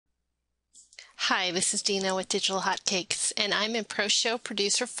Hi, this is Dina with Digital Hotcakes, and I'm in ProShow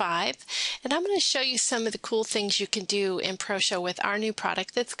Producer 5, and I'm going to show you some of the cool things you can do in ProShow with our new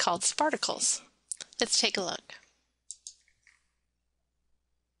product that's called Sparticles. Let's take a look.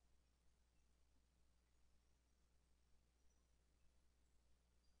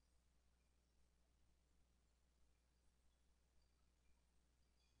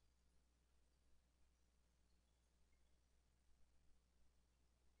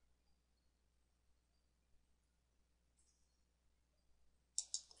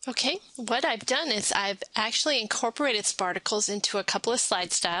 Okay, what I've done is I've actually incorporated Sparticles into a couple of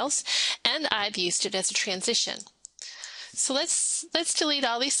slide styles, and I've used it as a transition. So let's delete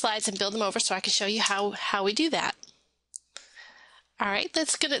all these slides and build them over so I can show you how we do that. All right,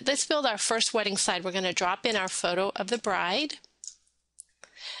 let's build our first wedding slide. We're going to drop in our photo of the bride,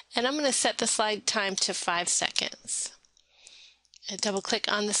 and I'm going to set the slide time to 5 seconds. Double click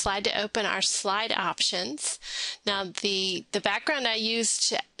on the slide to open our slide options. Now the background I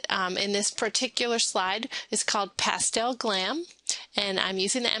used in this particular slide is called Pastel Glam, and I'm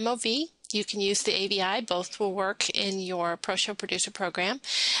using the MOV. You can use the AVI, both will work in your ProShow Producer program.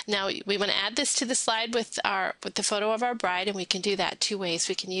 Now we want to add this to the slide with the photo of our bride, and we can do that two ways.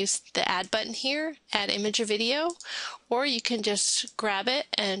 We can use the add button here, add image or video, or you can just grab it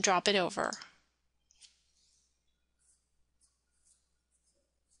and drop it over.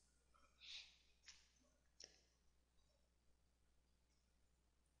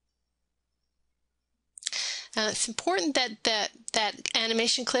 It's important that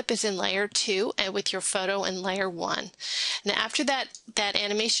animation clip is in layer 2 and with your photo in layer 1. Now after that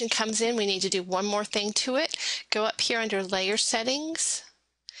animation comes in, we need to do one more thing to it. Go up here under layer settings,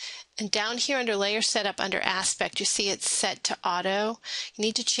 and down here under layer setup under aspect, you see it's set to auto. You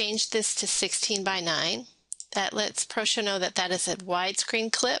need to change this to 16:9. That lets ProShow know that that is a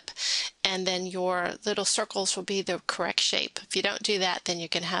widescreen clip, and then your little circles will be the correct shape. If you don't do that, then you're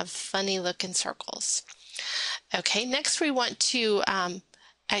going to have funny looking circles. Okay, next we want to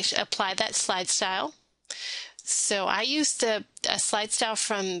actually apply that slide style. So I used a slide style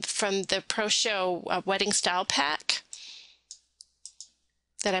from the ProShow wedding style pack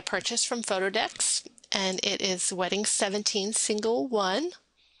that I purchased from Photodex, and it is Wedding 17 Single 1.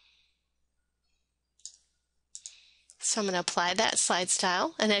 So I'm going to apply that slide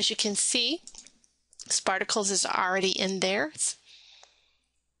style, and as you can see, Sparticles is already in there.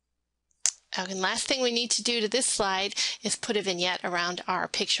 And last thing we need to do to this slide is put a vignette around our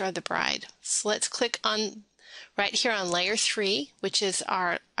picture of the bride. So let's click on right here on layer 3, which is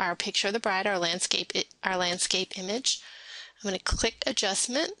our picture of the bride, our landscape image. I'm going to click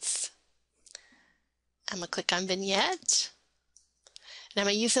adjustments. I'm going to click on vignette, and I'm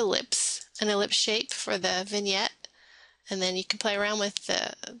going to use an ellipse shape for the vignette, and then you can play around with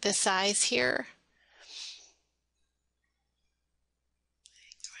the size here.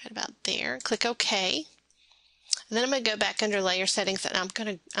 Right about there. Click OK. And then I'm going to go back under layer settings, and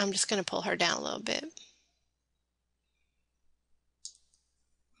I'm just going to pull her down a little bit.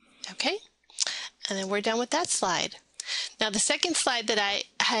 Okay. And then we're done with that slide. Now the second slide that I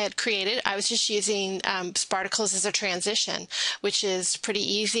had created, I was just using Sparticles as a transition, which is pretty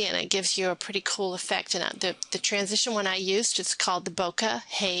easy, and it gives you a pretty cool effect. And the transition one I used is called the Bokeh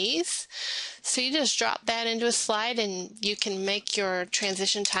Haze. So you just drop that into a slide, and you can make your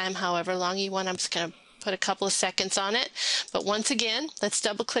transition time however long you want. I'm just going to put a couple of seconds on it. But once again, let's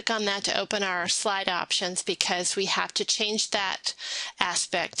double click on that to open our slide options, because we have to change that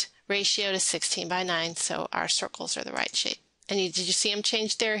aspect ratio to 16:9 so our circles are the right shape. And did you see them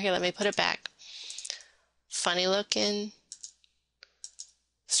change there? Here, let me put it back. Funny looking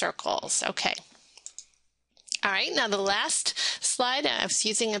circles. Okay. All right, now the last slide, I was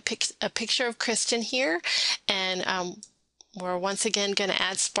using a picture of Kristen here, and we're once again going to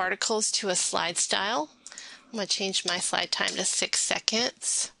add Sparticles to a slide style. I'm going to change my slide time to 6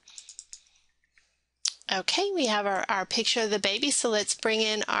 seconds. Okay, we have our picture of the baby, so let's bring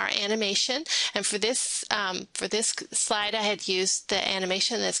in our animation. And for this slide, I had used the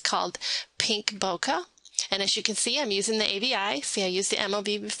animation that's called Pink Bokeh. And as you can see, I'm using the AVI. See, I used the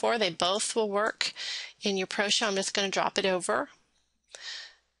MOV before. They both will work in your ProShow. I'm just going to drop it over.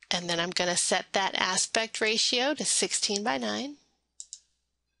 And then I'm going to set that aspect ratio to 16:9.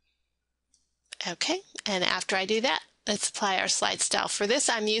 Okay, and after I do that, let's apply our slide style. For this,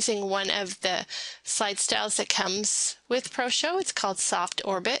 I'm using one of the slide styles that comes with ProShow. It's called Soft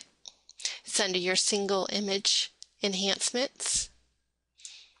Orbit. It's under your single image enhancements.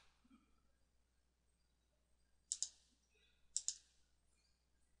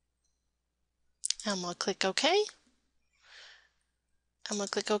 I'm going to click OK. I'm going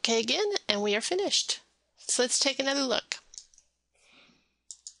to click OK again, and we are finished. So let's take another look.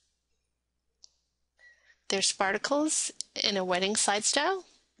 There's Sparticles in a wedding slide style.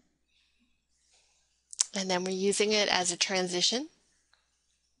 And then we're using it as a transition.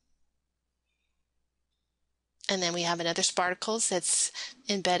 And then we have another Sparticles that's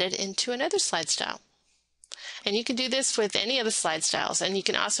embedded into another slide style. And you can do this with any of the slide styles, and you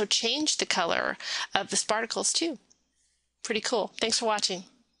can also change the color of the Sparticles too. Pretty cool. Thanks for watching.